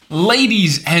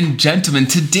Ladies and gentlemen,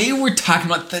 today we're talking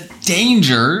about the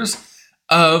dangers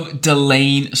of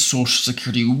delaying Social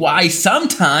Security. Why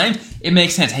sometimes it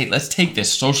makes sense. Hey, let's take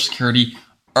this Social Security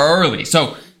early.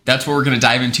 So that's what we're going to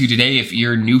dive into today. If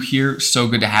you're new here, so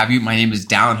good to have you. My name is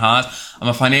Dallin Haas. I'm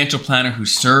a financial planner who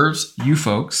serves you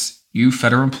folks, you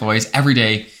federal employees, every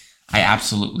day. I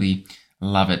absolutely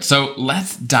love it. So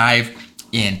let's dive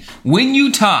in. When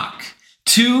you talk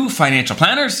to financial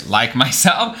planners like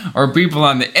myself or people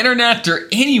on the internet or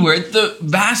anywhere, the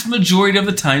vast majority of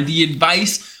the time, the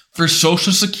advice for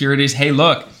Social Security is, hey,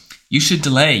 look, you should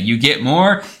delay. You get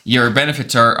more. Your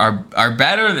benefits are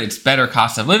better. It's better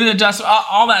cost of living adjustment,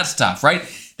 all that stuff, right?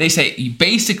 They say,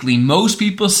 basically, most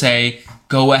people say,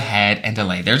 go ahead and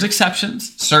delay. There's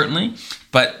exceptions, certainly.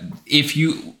 But if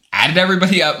you added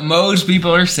everybody up, most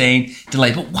people are saying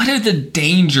delay. But what are the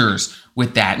dangers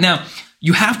with that? Now,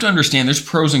 you have to understand there's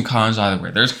pros and cons either way.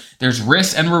 There's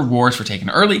risks and rewards for taking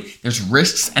it early. There's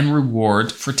risks and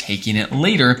rewards for taking it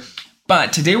later.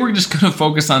 But today we're just going to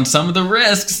focus on some of the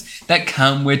risks that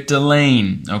come with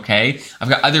delaying, okay? I've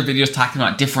got other videos talking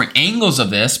about different angles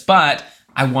of this, but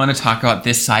I want to talk about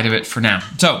this side of it for now.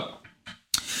 So,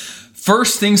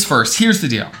 first things first, here's the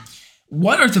deal.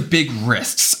 What are the big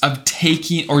risks of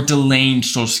taking or delaying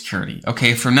Social Security,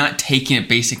 okay? For not taking it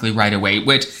basically right away,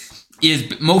 which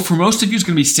is, for most of you, is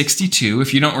going to be 62.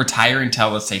 If you don't retire until,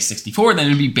 let's say, 64, then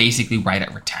it'd be basically right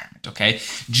at retirement, okay?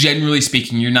 Generally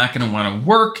speaking, you're not going to want to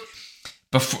work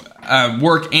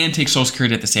and take Social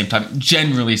Security at the same time,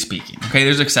 generally speaking, okay?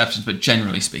 There's exceptions, but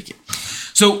generally speaking.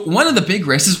 So one of the big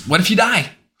risks is, what if you die,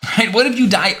 right? What if you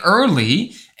die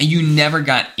early and you never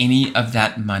got any of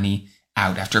that money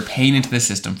out after paying into the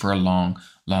system for a long,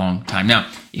 long time? Now,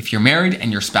 if you're married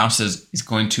and your spouse is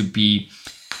going to be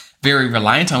very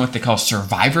reliant on what they call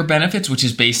survivor benefits, which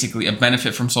is basically a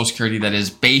benefit from Social Security that is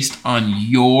based on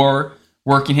your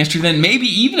working history, then maybe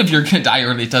even if you're going to die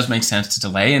early, it does make sense to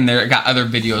delay. And I got other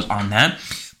videos on that.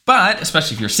 But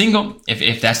especially if you're single,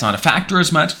 if that's not a factor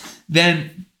as much,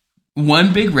 then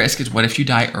one big risk is what if you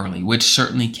die early, which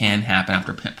certainly can happen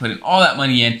after putting all that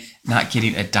money in, not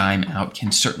getting a dime out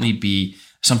can certainly be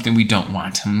something we don't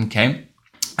want, okay?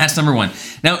 That's number one.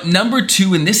 Now, number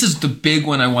two, and this is the big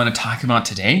one I want to talk about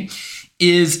today,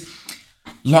 is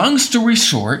long story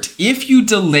short, if you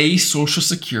delay Social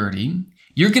Security,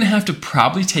 you're going to have to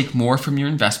probably take more from your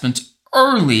investments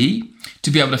early to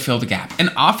be able to fill the gap.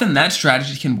 And often that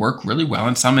strategy can work really well.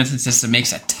 In some instances, it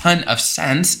makes a ton of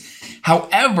sense.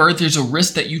 However, there's a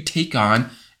risk that you take on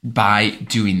by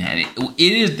doing that.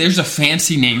 There's a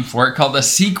fancy name for it called the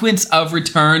sequence of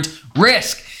returns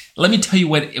risk. Let me tell you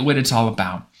what it's all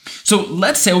about. So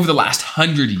let's say over the last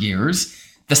 100 years,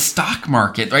 the stock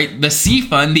market, right, the C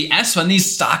fund, the S fund,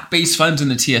 these stock-based funds in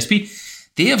the TSP,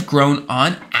 they have grown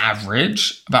on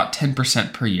average about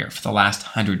 10% per year for the last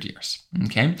 100 years,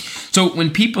 okay? So when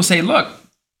people say, look,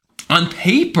 on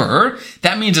paper,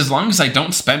 that means as long as I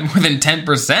don't spend more than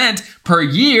 10% per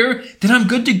year, then I'm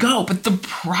good to go. But the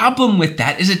problem with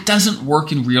that is it doesn't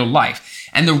work in real life.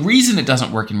 And the reason it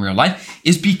doesn't work in real life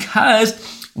is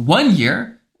because one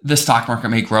year, the stock market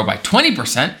may grow by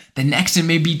 20%, the next it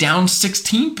may be down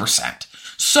 16%.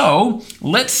 So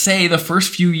let's say the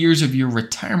first few years of your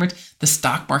retirement, the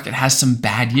stock market has some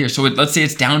bad years. So let's say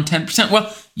it's down 10%.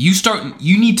 Well,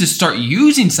 you need to start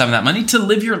using some of that money to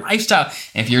live your lifestyle.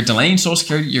 And if you're delaying Social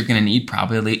Security, you're going to need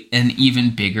probably an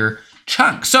even bigger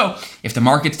chunk. So if the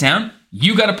market's down,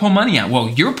 you got to pull money out. Well,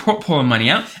 you're pulling money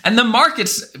out and the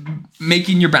market's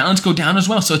making your balance go down as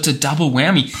well. So it's a double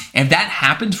whammy. And if that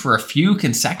happens for a few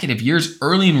consecutive years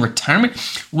early in retirement,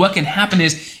 what can happen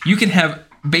is you can have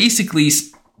basically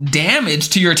damage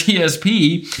to your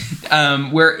TSP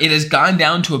where it has gone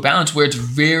down to a balance where it's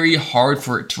very hard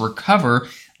for it to recover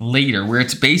later, where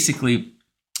it's basically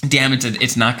damage that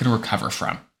it's not going to recover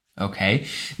from. Okay.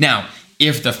 Now,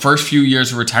 if the first few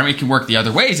years of retirement can work the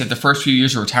other ways, if the first few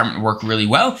years of retirement work really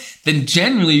well, then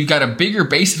generally you've got a bigger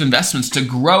base of investments to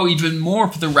grow even more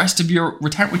for the rest of your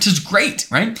retirement, which is great,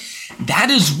 right?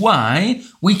 That is why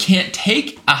we can't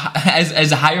take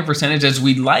as a higher percentage as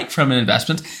we'd like from an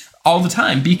investment all the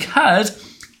time, because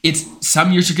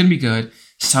some years are going to be good,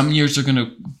 some years are going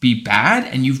to be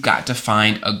bad, and you've got to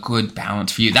find a good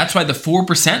balance for you. That's why the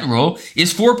 4% rule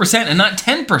is 4% and not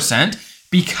 10%,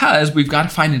 because we've got to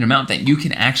find an amount that you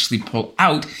can actually pull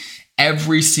out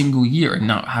every single year and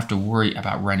not have to worry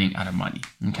about running out of money,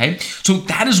 okay? So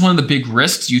that is one of the big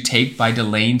risks you take by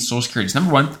delaying Social Security.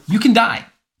 Number one, you can die.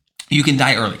 You can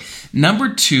die early.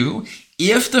 Number two,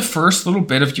 if the first little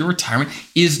bit of your retirement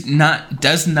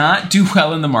does not do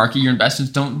well in the market, your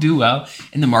investments don't do well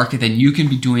in the market, then you can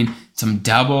be doing some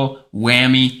double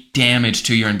whammy damage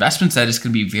to your investments that is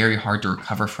going to be very hard to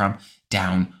recover from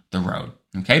down the road.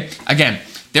 Okay. Again,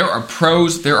 there are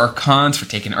pros, there are cons for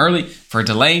taking early, for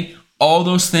delaying, all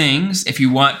those things. If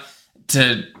you want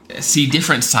to see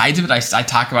different sides of it, I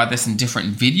talk about this in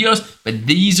different videos, but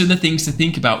these are the things to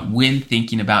think about when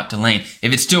thinking about delaying.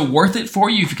 If it's still worth it for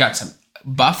you, if you've got some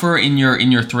buffer in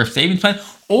your thrift savings plan,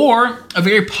 or a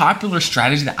very popular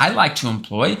strategy that I like to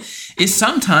employ is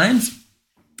sometimes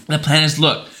the plan is,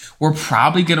 look, we're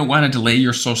probably going to want to delay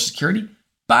your Social Security,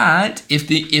 but if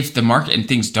the market and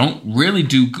things don't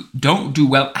do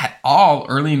well at all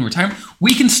early in retirement,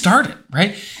 we can start it,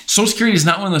 right? Social Security is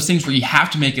not one of those things where you have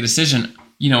to make a decision,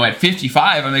 at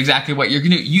 55 on exactly what you're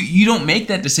going to do. You don't make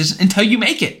that decision until you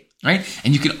make it, right?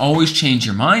 And you can always change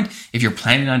your mind if you're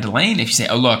planning on delaying. If you say,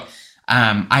 oh, look,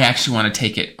 I actually want to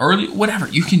take it early, whatever,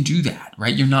 you can do that,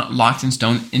 right? You're not locked in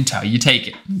stone until you take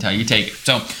it.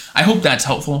 So I hope that's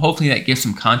helpful. Hopefully that gives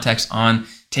some context on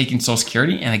taking Social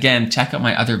Security. And again, check out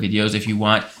my other videos if you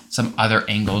want some other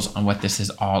angles on what this is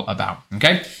all about.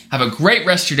 Okay. Have a great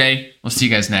rest of your day. We'll see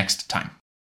you guys next time.